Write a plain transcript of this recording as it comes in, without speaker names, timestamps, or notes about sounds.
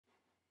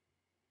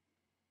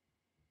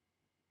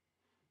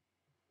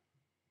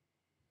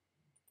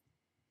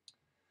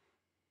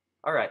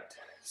All right,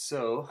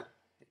 so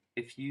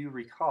if you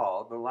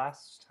recall, the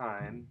last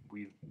time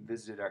we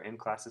visited our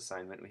in-class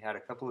assignment, we had a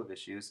couple of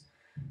issues.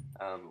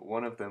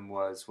 One of them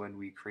was when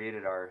we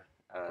created our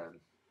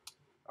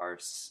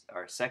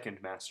second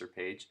master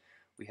page,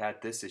 we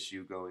had this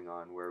issue going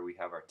on where we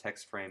have our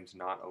text frames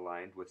not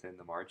aligned within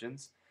the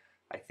margins.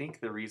 I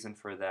think the reason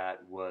for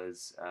that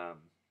was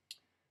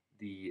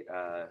the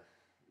uh,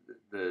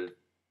 the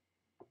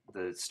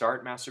the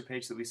start master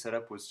page that we set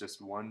up was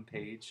just one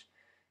page.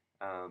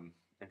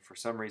 And for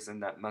some reason,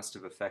 that must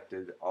have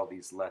affected all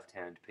these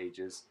left-hand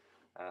pages.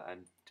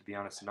 And to be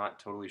honest, not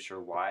totally sure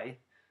why,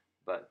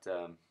 but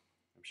I'm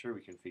sure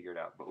we can figure it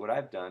out. But what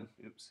I've done,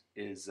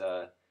 is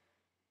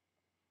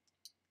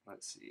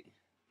let's see.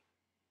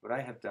 What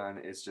I have done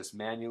is just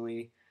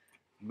manually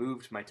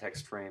moved my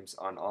text frames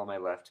on all my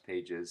left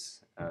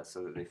pages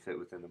so that they fit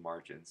within the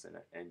margins,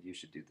 and you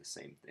should do the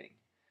same thing.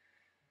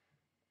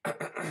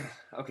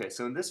 Okay,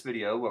 so in this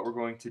video, what we're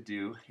going to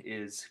do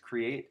is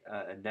create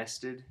a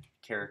nested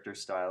character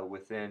style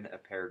within a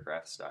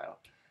paragraph style.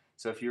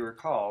 So if you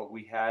recall,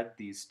 we had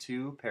these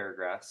two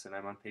paragraphs, and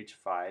I'm on page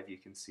 5, you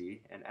can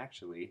see, and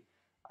actually,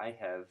 I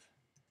have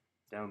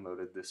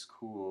downloaded this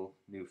cool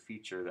new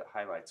feature that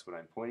highlights what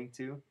I'm pointing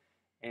to,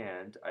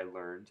 and I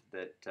learned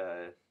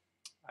that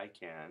I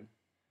can,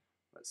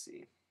 let's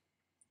see,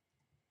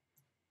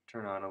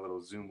 turn on a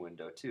little zoom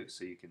window too,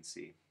 so you can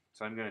see.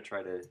 So I'm going to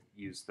try to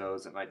use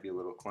those. It might be a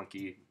little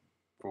clunky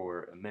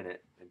for a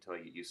minute until I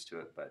get used to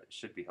it, but it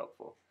should be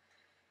helpful.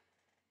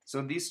 So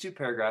in these two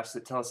paragraphs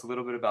that tell us a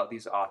little bit about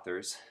these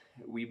authors,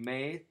 we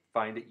may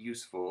find it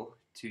useful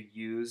to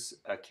use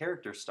a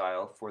character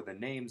style for the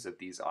names of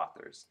these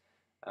authors.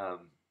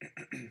 Um,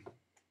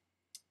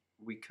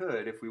 we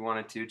could, if we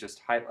wanted to,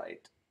 just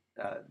highlight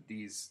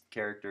these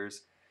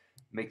characters,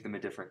 make them a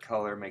different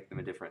color, make them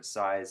a different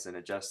size, and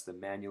adjust them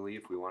manually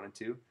if we wanted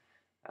to.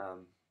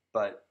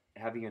 But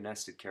having a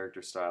nested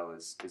character style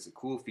is a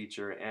cool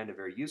feature and a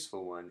very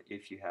useful one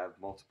if you have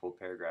multiple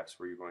paragraphs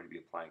where you're going to be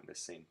applying the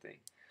same thing.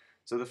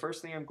 So the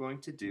first thing I'm going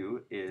to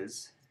do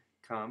is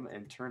come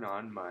and turn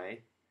on my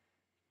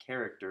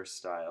character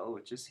style,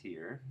 which is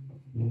here.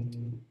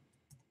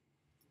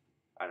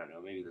 I don't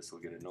know, maybe this will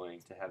get annoying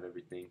to have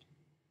everything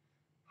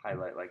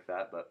highlight like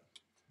that, but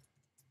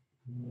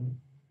I'm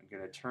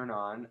going to turn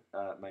on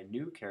my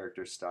new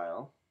character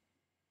style,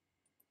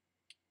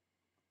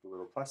 the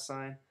little plus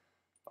sign.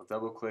 I'll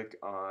double click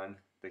on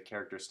the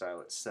character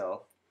style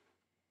itself,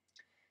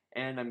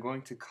 and I'm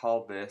going to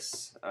call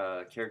this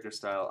character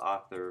style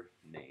author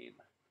name.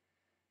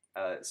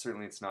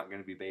 Certainly it's not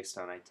going to be based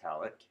on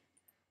italic.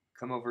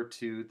 Come over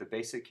to the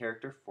basic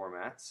character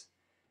formats,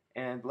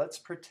 and let's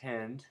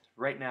pretend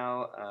right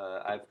now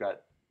I've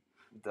got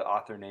the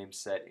author name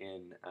set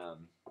in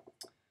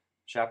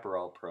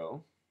Chaparral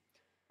Pro,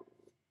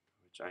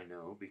 which I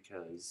know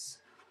because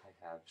I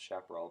have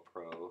Chaparral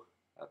Pro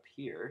up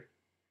here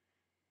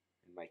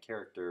in my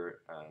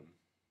character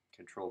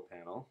control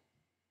panel.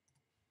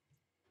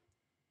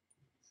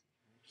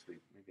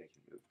 Actually, maybe I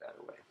can move that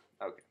away.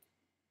 Okay.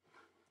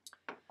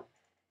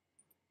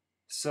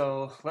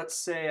 So let's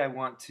say I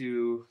want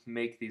to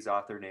make these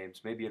author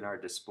names maybe in our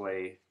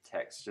display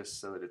text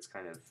just so that it's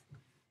kind of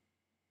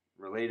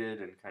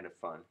related and kind of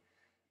fun.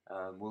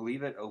 We'll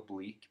leave it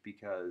oblique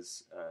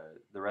because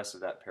the rest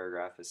of that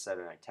paragraph is set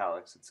in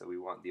italics, and so we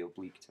want the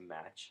oblique to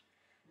match.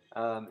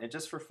 And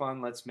just for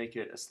fun, let's make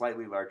it a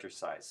slightly larger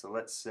size. So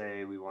let's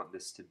say we want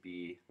this to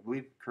be, I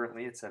believe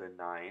currently it's at a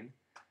 9.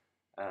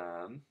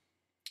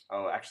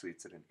 Oh, actually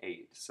it's at an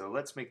 8. So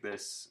let's make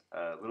this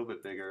a little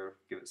bit bigger,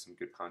 give it some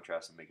good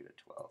contrast, and make it a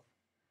 12.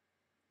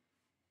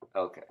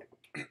 Okay.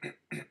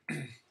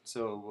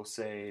 So we'll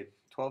say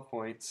 12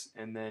 points,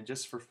 and then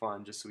just for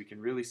fun, just so we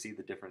can really see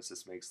the difference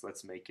this makes,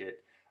 let's make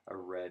it a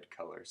red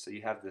color. So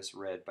you have this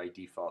red by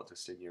default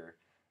just in your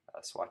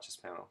swatches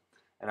panel.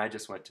 And I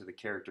just went to the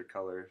character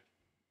color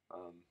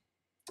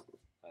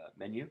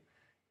menu,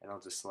 and I'll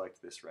just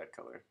select this red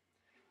color.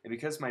 And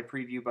because my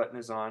preview button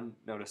is on,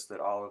 notice that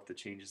all of the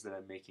changes that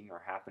I'm making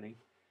are happening.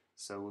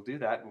 So we'll do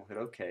that, and we'll hit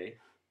OK.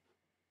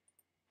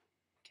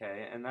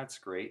 Okay, and that's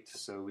great.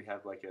 So we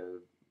have like a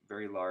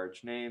very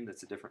large name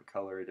that's a different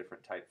color, a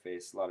different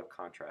typeface, a lot of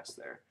contrast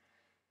there.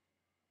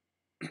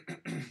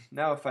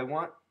 Now, if I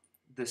want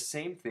the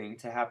same thing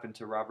to happen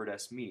to Robert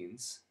S.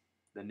 Means,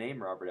 the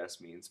name Robert S.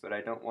 Means, but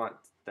I don't want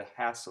the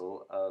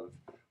hassle of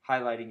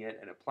highlighting it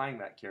and applying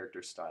that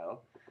character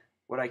style,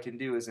 what I can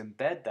do is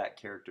embed that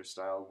character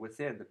style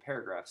within the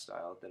paragraph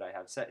style that I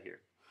have set here.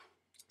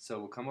 So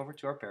we'll come over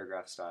to our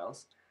paragraph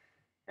styles,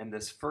 and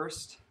this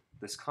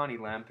Connie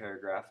Lamb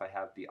paragraph, I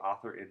have the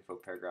author info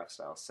paragraph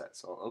style set.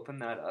 So I'll open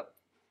that up.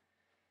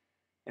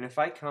 And if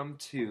I come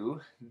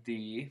to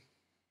the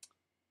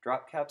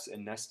drop caps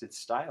and nested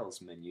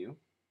styles menu,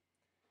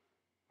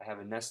 I have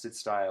a nested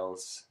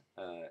styles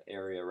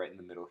area right in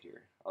the middle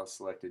here. I'll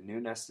select a new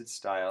nested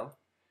style.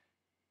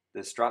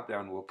 This drop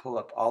down will pull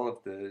up all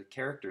of the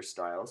character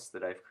styles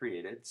that I've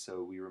created.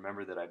 So we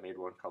remember that I made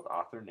one called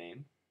author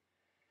name.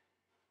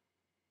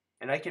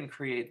 And I can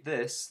create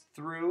this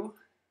through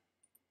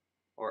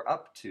or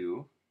up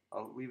to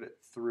I'll leave it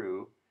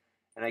through,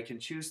 and I can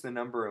choose the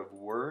number of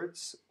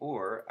words,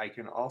 or I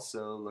can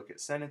also look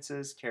at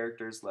sentences,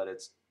 characters,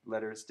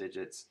 letters,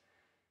 digits,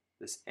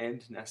 this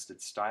end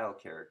nested style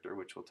character,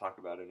 which we'll talk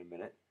about in a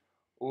minute,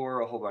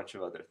 or a whole bunch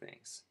of other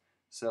things.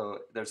 So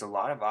there's a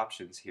lot of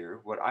options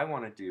here. What I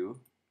want to do,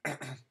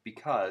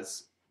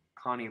 because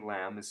Connie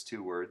Lamb is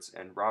 2 words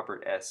and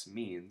Robert S.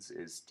 Means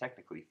is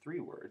technically 3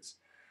 words,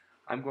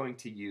 I'm going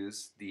to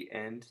use the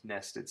end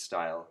nested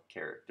style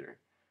character.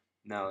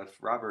 Now,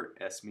 if Robert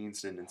S.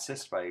 Means didn't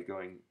insist by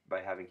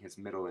having his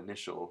middle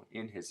initial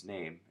in his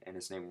name, and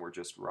his name were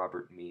just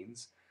Robert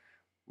Means,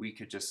 we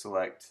could just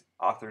select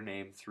author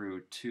name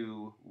through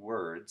 2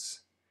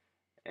 words,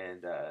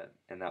 and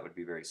that would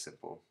be very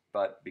simple.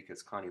 But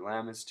because Connie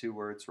Lamb is 2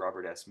 words,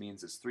 Robert S.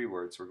 Means is 3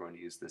 words, we're going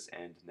to use this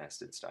end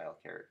nested style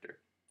character.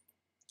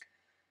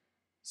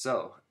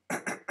 So,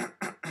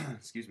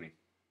 excuse me.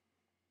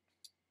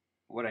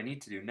 What I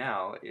need to do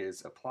now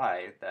is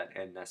apply that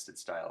end nested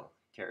style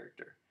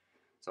character.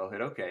 So I'll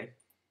hit OK,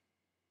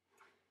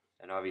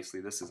 and obviously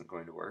this isn't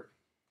going to work.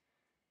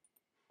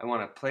 I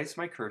want to place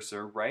my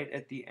cursor right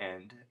at the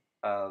end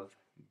of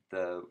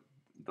the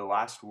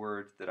last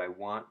word that I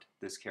want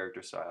this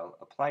character style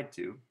applied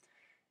to,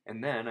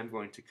 and then I'm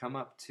going to come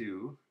up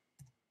to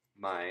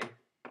my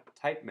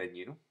type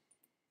menu,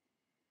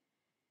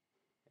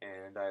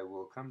 and I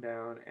will come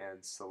down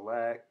and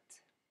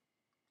select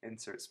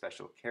insert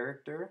special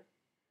character,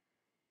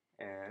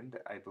 and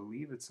I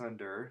believe it's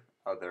under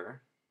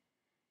other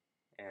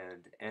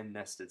and end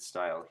nested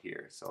style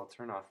here. So I'll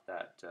turn off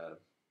that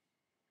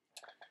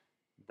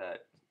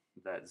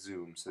that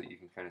zoom so that you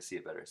can kind of see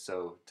it better.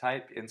 So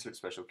type, insert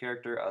special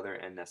character, other,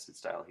 and nested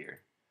style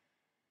here.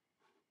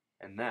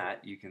 And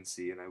that, you can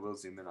see, and I will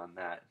zoom in on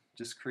that,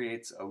 just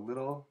creates a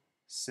little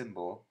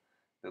symbol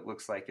that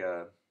looks like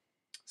a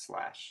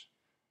slash.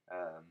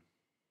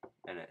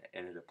 And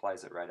it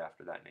applies it right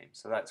after that name.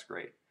 So that's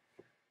great.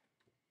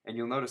 And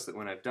you'll notice that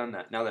when I've done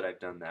that, now that I've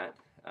done that,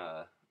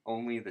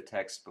 only the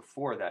text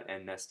before that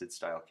end nested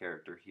style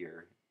character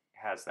here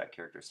has that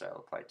character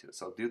style applied to it.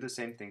 So I'll do the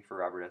same thing for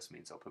Robert S.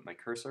 Means. I'll put my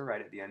cursor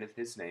right at the end of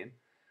his name,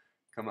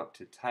 come up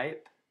to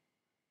type,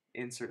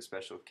 insert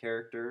special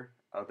character,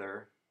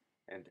 other,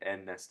 and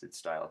end nested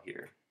style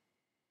here.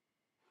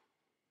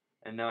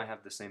 And now I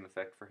have the same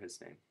effect for his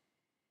name.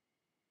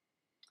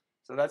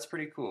 So that's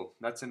pretty cool.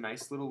 That's a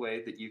nice little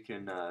way that you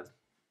can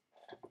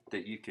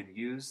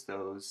use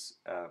those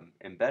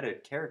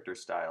embedded character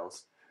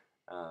styles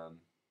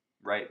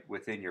right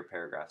within your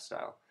paragraph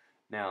style.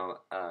 Now,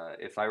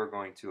 if I were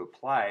going to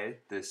apply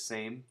this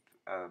same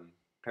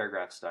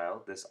paragraph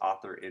style, this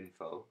author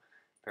info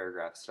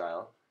paragraph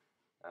style,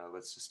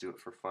 let's just do it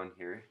for fun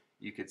here.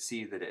 You could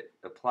see that it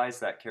applies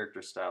that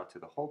character style to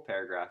the whole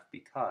paragraph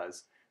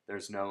because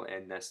there's no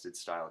end nested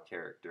style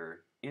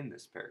character in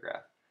this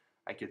paragraph.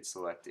 I could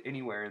select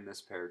anywhere in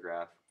this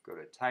paragraph, go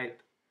to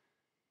type,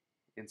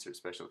 insert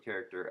special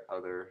character,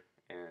 other,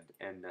 and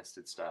end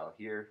nested style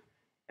here,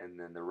 and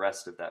then the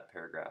rest of that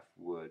paragraph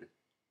would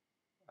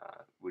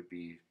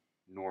be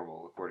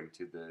normal according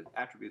to the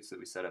attributes that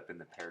we set up in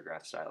the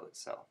paragraph style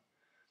itself.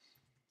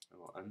 I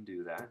will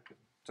undo that.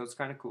 So it's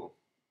kind of cool.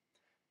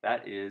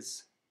 That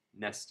is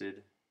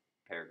nested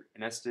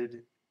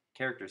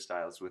character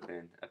styles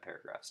within a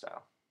paragraph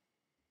style.